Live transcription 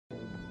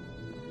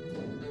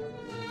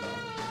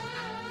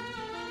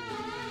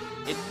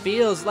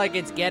feels like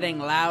it's getting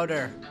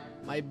louder.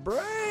 My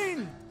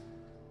brain!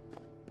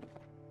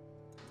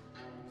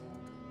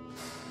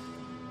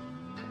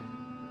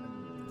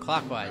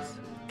 Clockwise.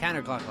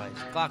 Counterclockwise.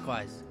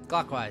 Clockwise.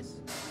 Clockwise.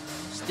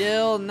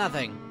 Still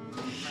nothing.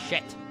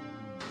 Shit.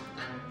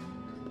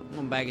 I'm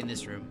going back in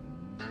this room.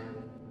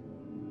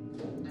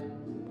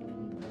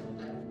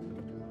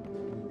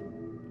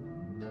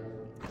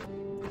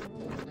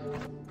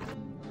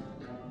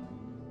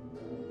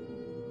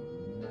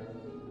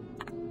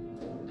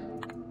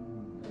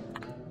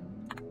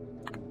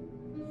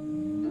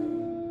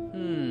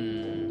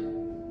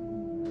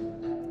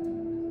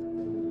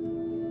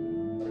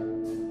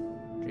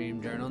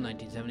 Dream Journal,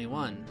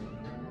 1971.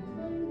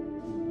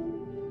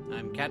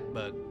 I'm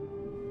Catbug.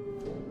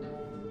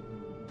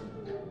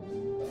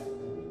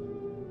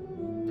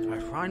 I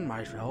find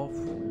myself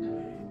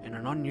in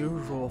an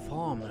unusual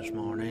form this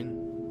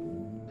morning.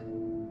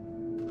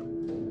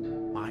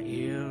 My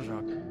ears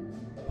are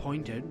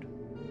pointed,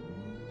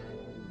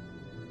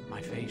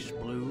 my face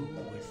blue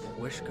with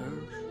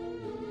whiskers.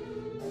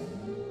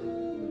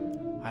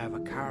 I have a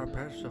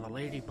carapace of a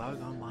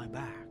ladybug on my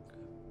back.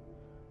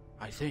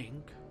 I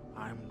think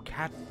I'm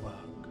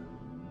Catbug.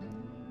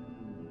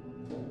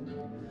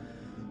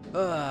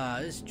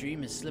 This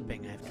dream is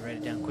slipping. I have to write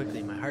it down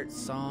quickly. My heart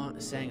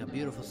sang a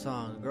beautiful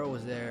song. A girl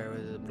was there.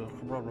 Blah,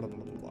 blah, blah,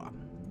 blah, blah.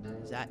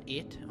 Is that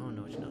it? Oh,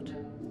 no, it's not.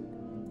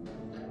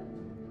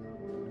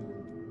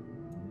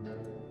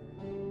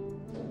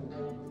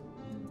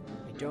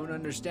 I don't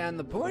understand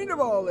the point of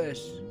all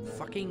this.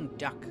 Fucking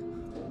duck.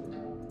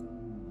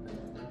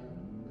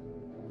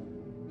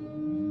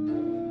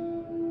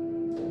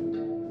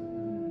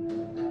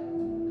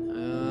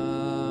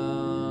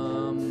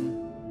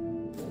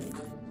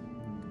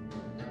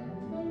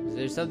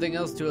 There's something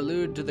else to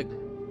allude to the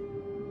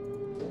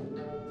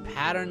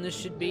pattern this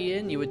should be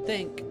in, you would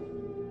think.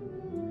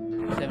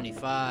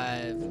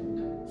 75,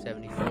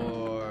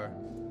 74,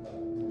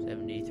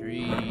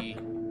 73,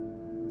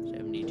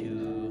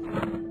 72,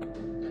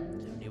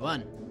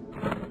 71.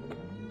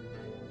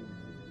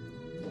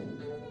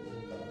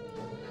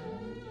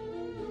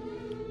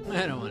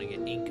 I don't want to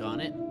get ink on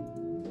it.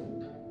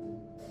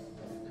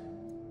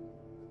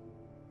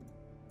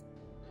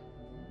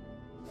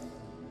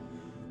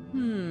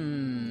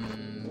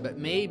 But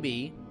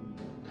maybe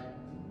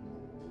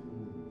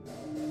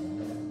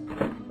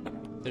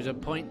there's a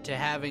point to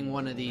having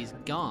one of these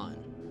gone.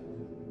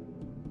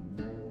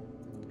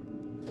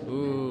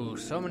 Ooh,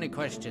 so many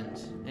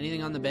questions.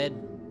 Anything on the bed?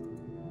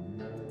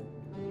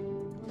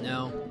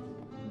 No.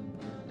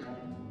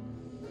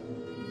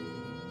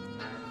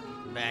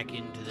 Back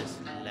into this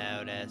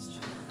loud-ass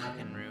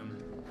fucking room.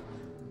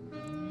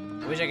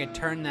 I wish I could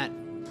turn that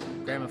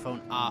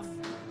gramophone off.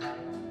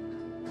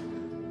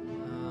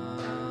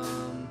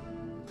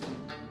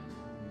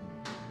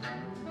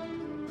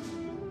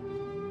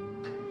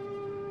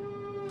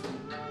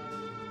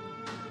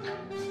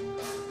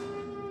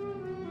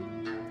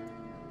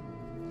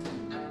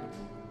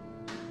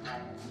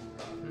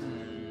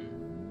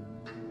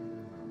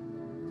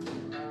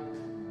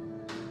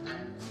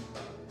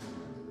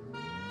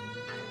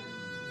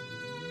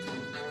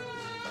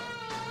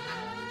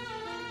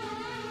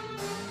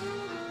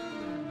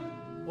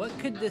 What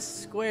could this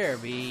square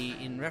be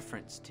in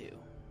reference to?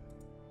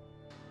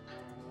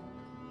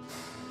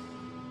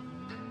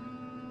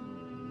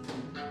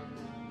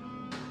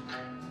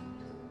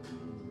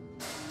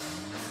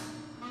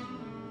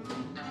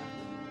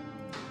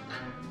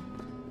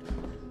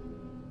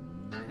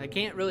 I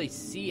can't really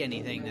see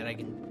anything that I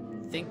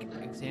can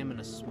examine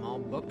a small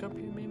book up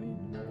here, maybe?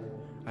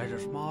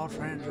 There's a small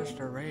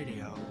transistor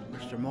radio.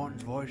 Mr.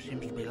 Morton's voice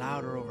seems to be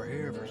louder over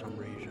here for some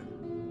reason.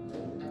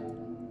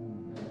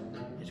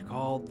 It's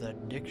called the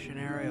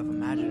Dictionary of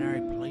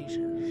Imaginary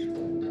Places.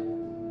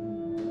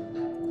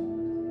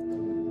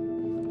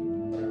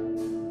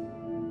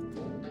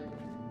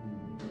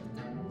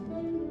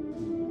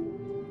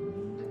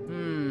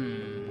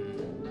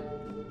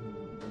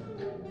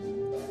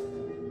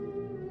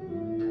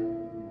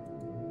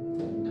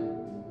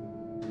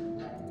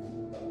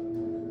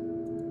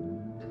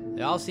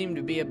 They all seem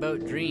to be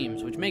about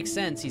dreams, which makes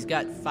sense. He's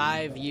got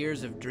 5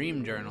 years of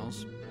dream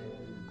journals.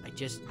 I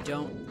just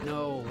don't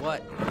know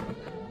what...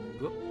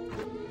 Whoop.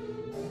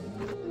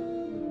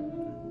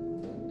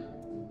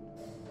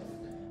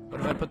 What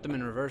if I put them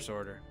in reverse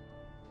order?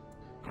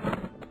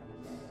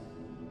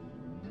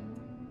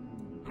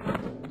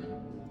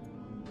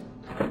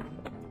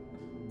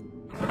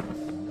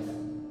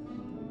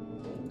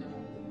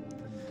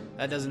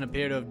 That doesn't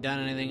appear to have done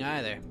anything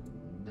either.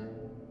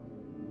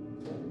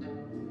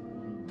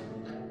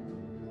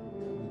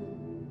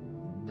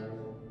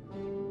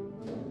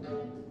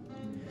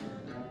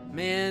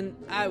 Man,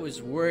 I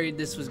was worried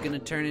this was going to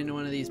turn into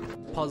one of these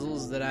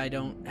puzzles that I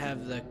don't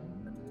have the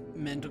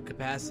mental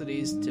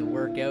capacities to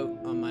work out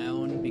on my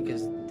own,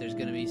 because there's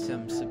going to be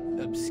some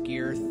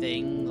obscure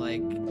thing,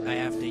 like I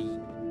have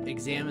to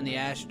examine the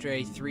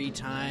ashtray 3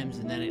 times,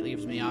 and then it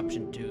leaves me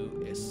option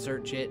to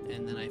search it,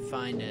 and then I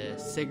find a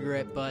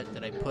cigarette butt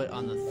that I put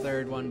on the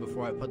 3rd one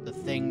before I put the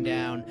thing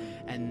down,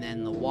 and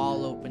then the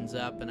wall opens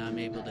up and I'm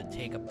able to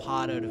take a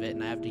pot out of it,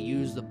 and I have to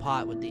use the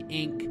pot with the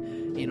ink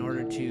in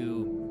order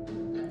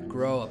to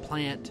grow a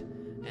plant,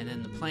 and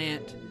then the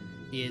plant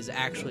is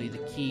actually the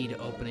key to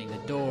opening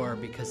the door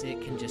because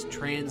it can just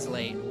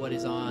translate what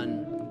is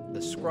on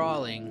the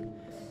scrawling.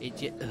 It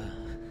just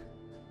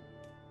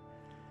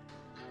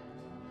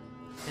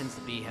tends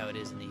to be how it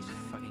is in these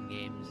fucking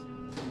games.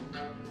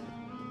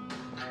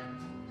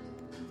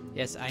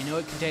 Yes, I know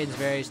it contains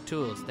various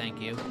tools,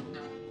 thank you.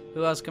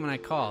 Who else can I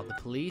call? The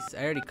police?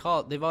 I already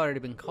called. They've already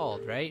been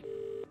called, right?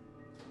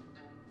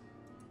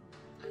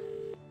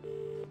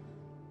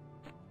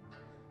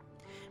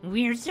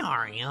 We're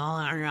sorry, all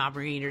our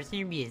operators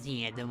are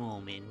busy at the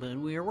moment, but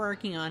we're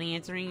working on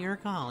answering your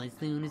call as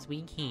soon as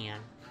we can.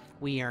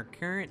 We are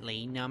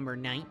currently number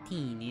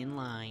 19 in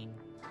line.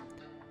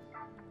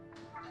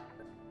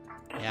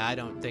 Yeah, I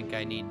don't think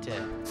I need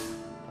to.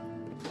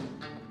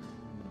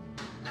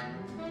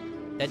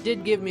 That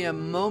did give me a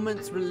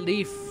moment's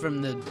relief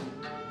from the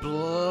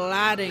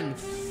blatting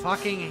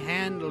fucking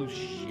handle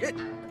shit.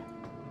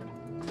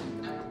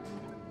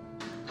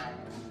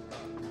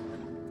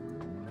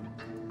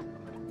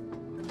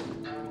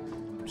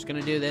 I'm just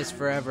gonna do this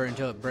forever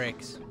until it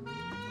breaks.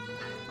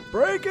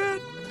 Break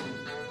it!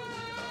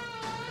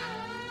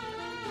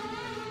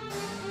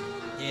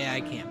 Yeah,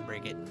 I can't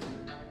break it.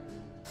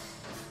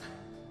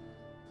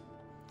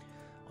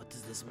 What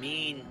does this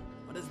mean?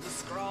 What does the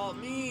scrawl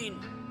mean?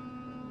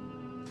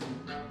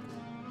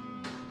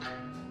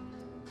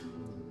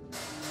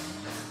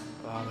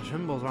 Oh, the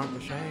symbols aren't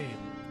the same.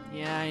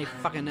 Yeah, I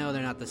fucking know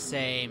they're not the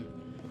same.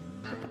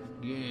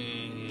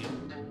 Yeah.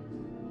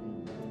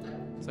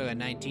 It's like a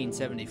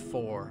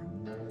 1974.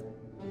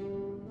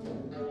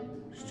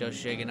 Still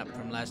shaken up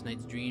from last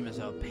night's dream, I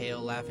saw a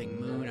pale,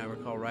 laughing moon. I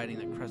recall riding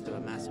the crest of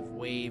a massive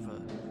wave.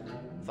 A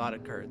thought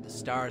occurred. The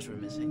stars were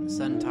missing. The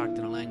sun talked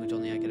in a language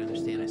only I could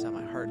understand. I saw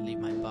my heart leave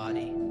my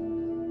body.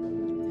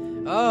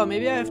 Oh,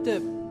 maybe I have to...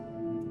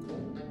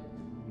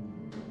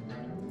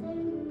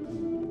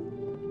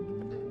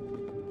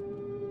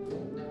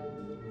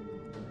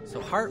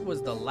 So heart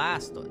was the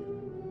last one.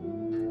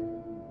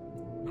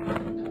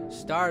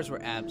 Stars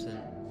were absent.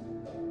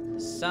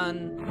 The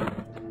sun...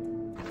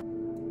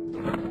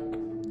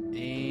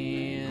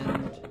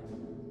 and...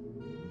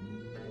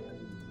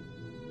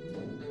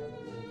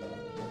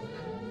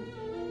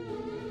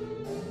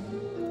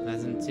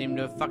 doesn't seem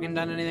to have fucking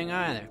done anything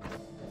either.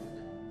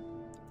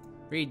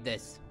 Read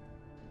this.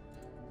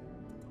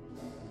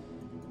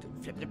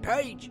 Flip the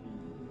page.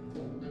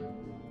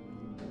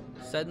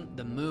 Sudden,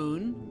 the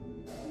moon.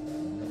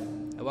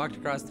 I walked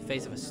across the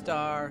face of a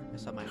star. I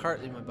saw my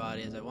heart leave my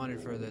body. As I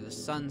wandered further, the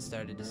sun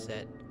started to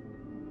set.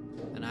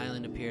 An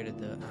island appeared at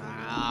the...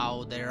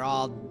 Ow, they're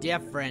all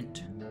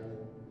different.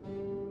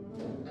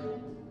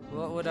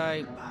 What would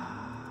I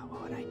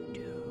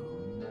do?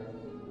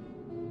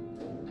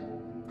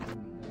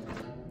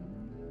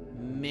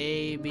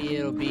 Maybe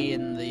it'll be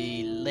in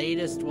the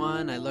latest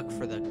one. I look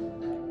for the...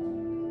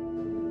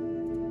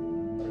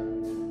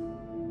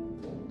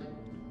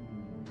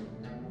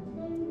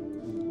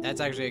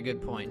 That's actually a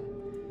good point.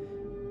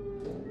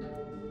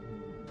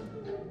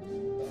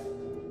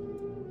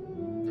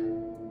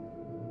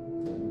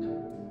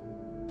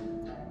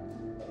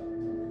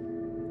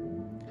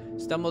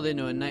 Stumbled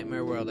into a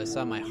nightmare world. I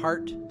saw my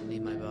heart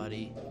leave my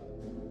body.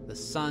 The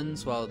sun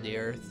swallowed the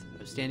earth.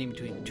 I was standing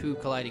between 2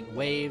 colliding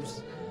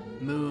waves.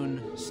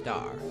 Moon,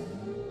 star.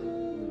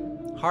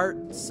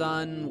 Heart,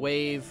 sun,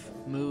 wave,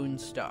 moon,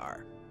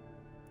 star.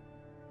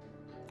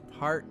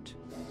 Heart,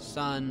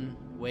 sun,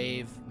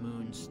 wave,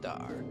 moon,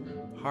 star.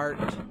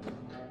 Heart,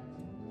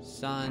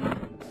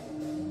 sun,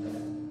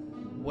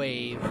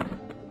 wave,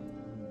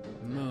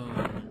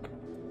 moon,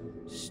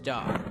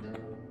 star.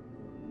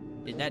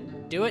 Did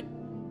that do it?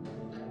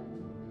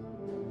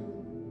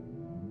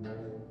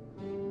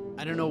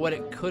 I don't know what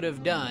it could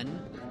have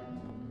done,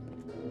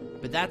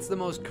 but that's the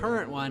most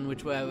current one,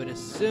 which I would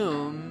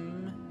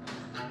assume...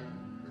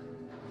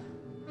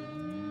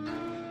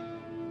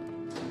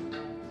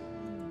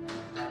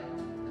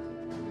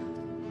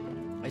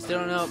 I still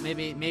don't know.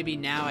 Maybe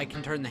now I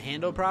can turn the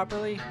handle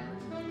properly?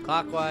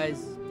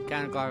 Clockwise,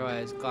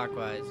 counterclockwise,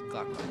 clockwise,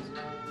 clockwise.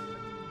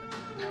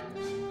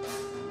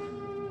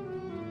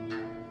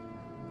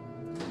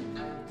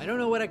 I don't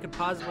know what I could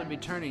possibly be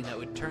turning that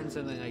would turn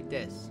something like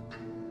this.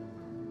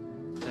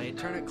 So I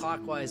turn it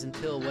clockwise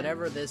until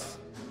whatever this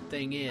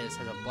thing is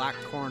has a black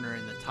corner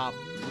in the top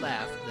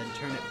left, then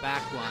turn it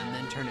back one,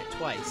 then turn it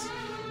twice.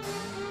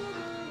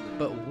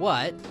 But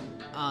what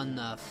on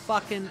the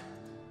fucking...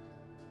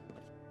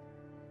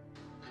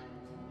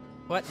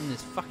 What in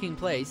this fucking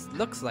place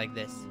looks like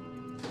this?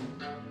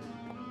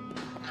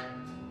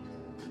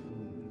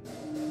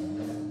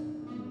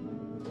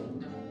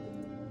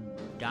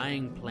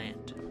 Dying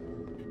plant.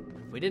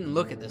 We didn't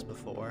look at this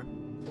before.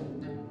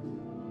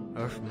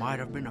 This might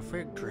have been a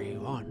fig tree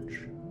once.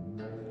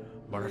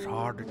 but it's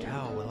hard to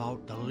tell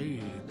without the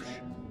leaves.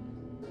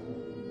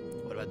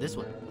 What about this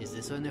one? Is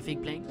this one a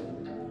fig plant?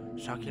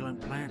 Succulent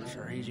plants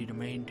are easy to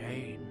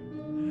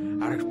maintain.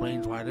 That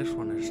explains why this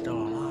one is still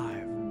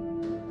alive.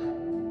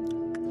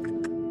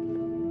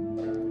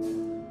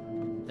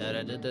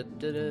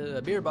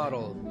 A beer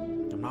bottle.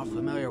 I'm not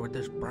familiar with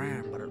this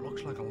brand, but it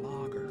looks like a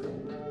lager.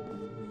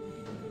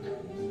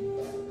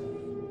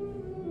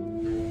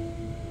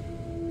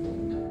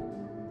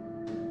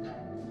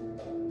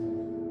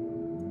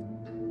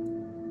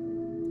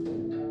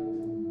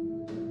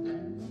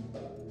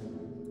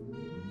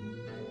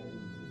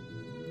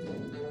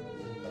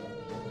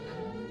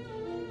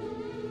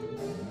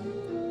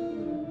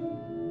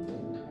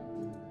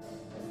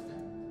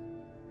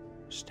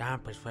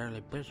 Stamp is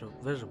fairly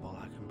visible.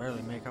 I can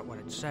barely make out what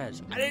it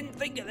says. I didn't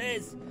think of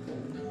this.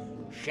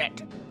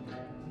 Shit.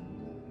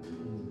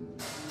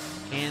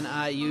 Can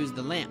I use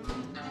the lamp?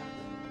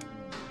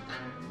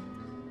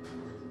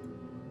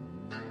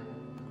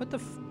 What the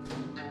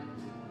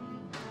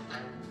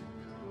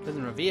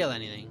doesn't reveal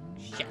anything.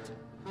 Shit.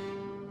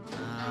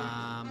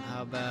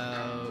 How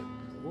about...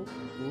 Ooh.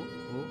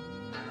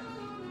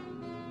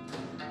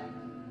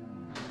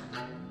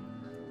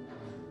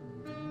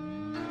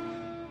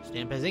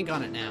 Stamp has ink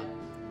on it now.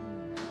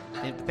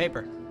 Stamp the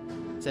paper.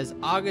 It says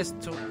August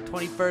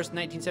 21st,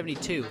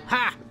 1972.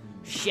 Ha!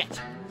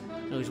 Shit!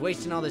 I was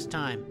wasting all this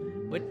time.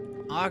 What?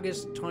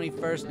 August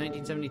 21st,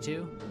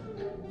 1972?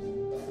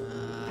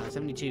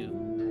 72.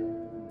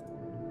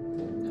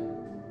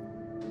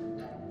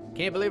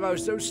 Can't believe I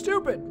was so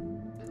stupid!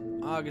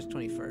 August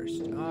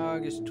 21st.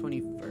 August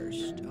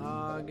 21st.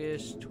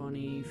 August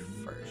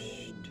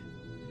 21st.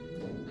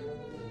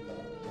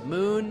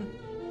 Moon.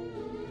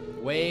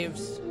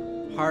 Waves.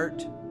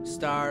 Heart,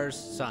 stars,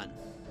 sun.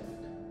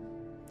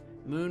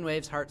 Moon,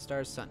 waves, heart,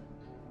 stars, sun.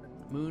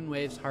 Moon,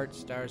 waves, heart,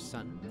 stars,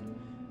 sun.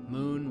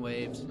 Moon,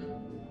 waves.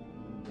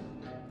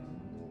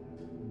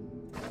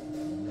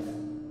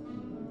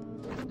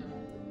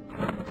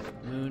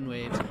 Moon,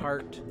 waves,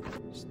 heart,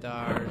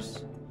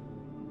 stars.